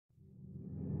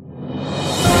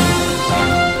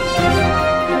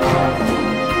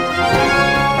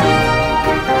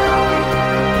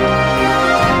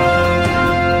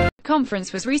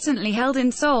conference was recently held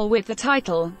in Seoul with the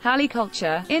title, Hallyu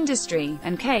Culture, Industry,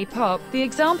 and K-pop, the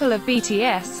example of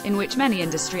BTS, in which many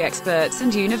industry experts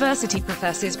and university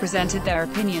professors presented their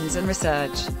opinions and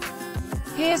research.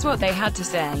 Here's what they had to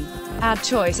say. Ad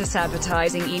choice as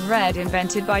advertising in red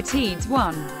invented by TEEDS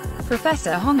 1.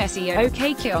 Professor Hong Seo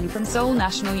K-kyung from Seoul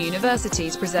National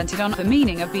University's presented on the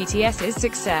meaning of BTS's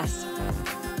success.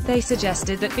 They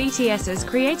suggested that BTS's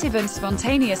creative and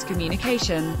spontaneous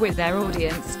communication with their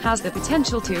audience has the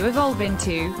potential to evolve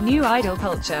into new idol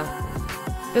culture.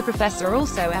 The professor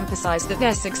also emphasized that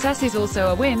their success is also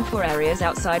a win for areas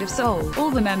outside of Seoul. All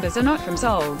the members are not from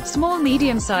Seoul, small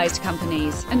medium-sized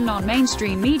companies, and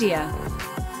non-mainstream media.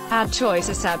 Ad choice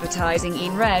as advertising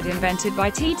in red invented by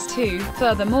TEEDS 2.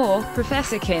 Furthermore,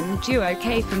 Professor Kim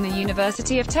Joo-K from the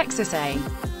University of Texas A.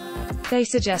 They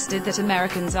suggested that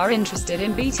Americans are interested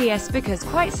in BTS because,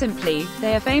 quite simply,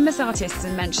 they are famous artists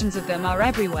and mentions of them are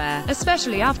everywhere,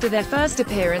 especially after their first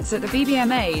appearance at the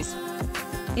BBMAs.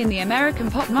 In the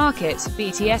American pop market,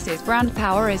 BTS's brand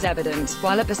power is evident,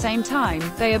 while at the same time,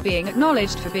 they are being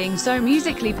acknowledged for being so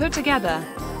musically put together.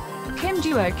 Kim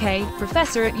Joo-K,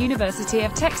 professor at University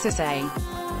of Texas A.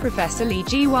 Professor Lee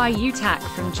Gyu-Tak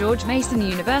from George Mason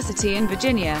University in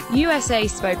Virginia, USA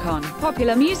spoke on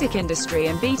popular music industry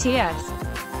and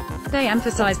BTS. They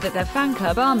emphasized that their fan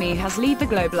club ARMY has led the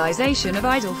globalization of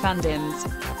idol fandoms.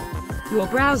 Your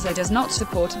browser does not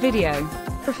support video.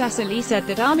 Professor Lee said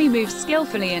that ARMY moves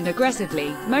skillfully and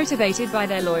aggressively, motivated by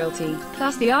their loyalty,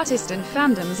 plus the artist and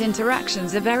fandom's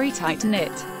interactions are very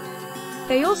tight-knit.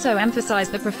 They also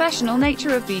emphasized the professional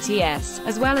nature of BTS,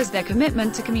 as well as their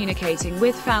commitment to communicating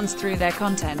with fans through their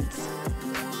contents.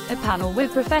 A panel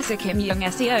with Professor Kim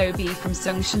Young-Seob from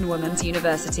Sungshan Women's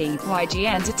University,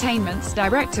 YG Entertainment's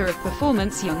Director of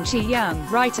Performance Young Chi-young,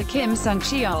 writer Kim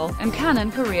Sung-cheol, and Canon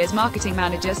Korea's marketing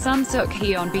manager Sun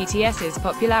Suk-hee on BTS's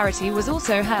popularity was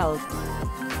also held.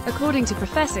 According to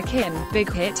Professor Kim,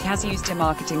 Big Hit has used a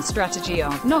marketing strategy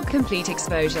of not complete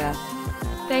exposure.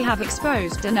 They have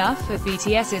exposed enough of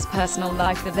BTS's personal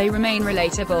life that they remain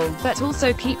relatable, but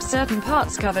also keep certain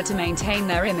parts covered to maintain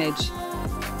their image.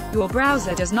 Your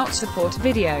browser does not support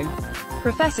video.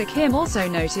 Professor Kim also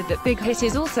noted that Big Hit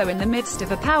is also in the midst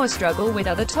of a power struggle with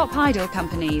other top idol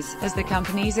companies, as the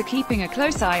companies are keeping a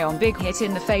close eye on Big Hit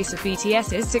in the face of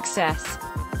BTS's success.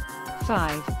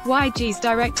 5. YG's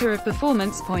Director of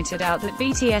Performance pointed out that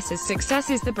BTS's success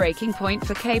is the breaking point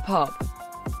for K-pop.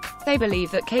 They believe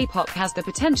that K-pop has the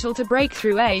potential to break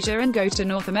through Asia and go to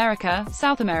North America,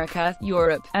 South America,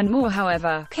 Europe, and more.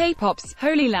 However, K-pop's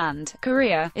Holy Land,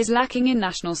 Korea, is lacking in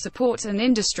national support and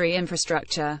industry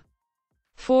infrastructure.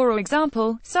 For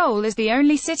example, Seoul is the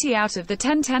only city out of the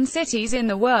 10 cities in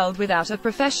the world without a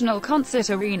professional concert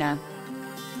arena.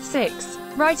 6.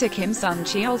 Writer Kim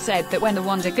Sung-cheol said that when the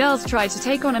Wonder Girls tried to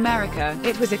take on America,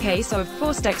 it was a case of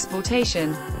forced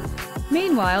exportation.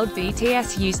 Meanwhile,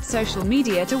 BTS used social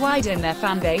media to widen their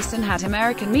fanbase and had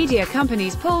American media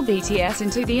companies pull BTS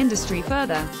into the industry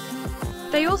further.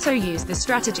 They also used the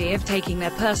strategy of taking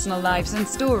their personal lives and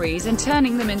stories and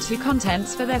turning them into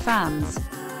contents for their fans.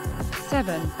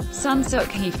 7. Sun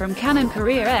Suk-hee from Canon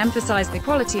Korea emphasized the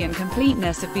quality and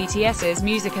completeness of BTS's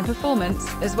music and performance,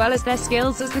 as well as their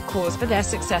skills as the cause for their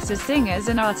success as singers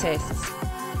and artists.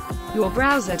 Your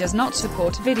browser does not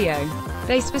support video.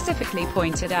 They specifically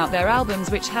pointed out their albums,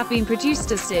 which have been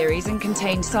produced as series and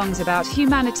contained songs about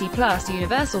humanity plus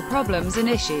universal problems and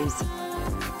issues.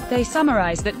 They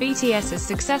summarized that BTS's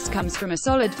success comes from a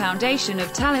solid foundation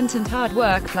of talent and hard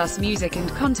work plus music and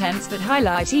contents that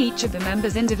highlight each of the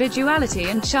members' individuality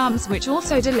and charms, which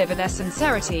also deliver their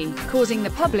sincerity, causing the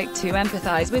public to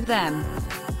empathize with them.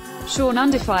 Sean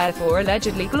under fire for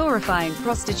allegedly glorifying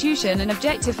prostitution and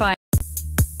objectifying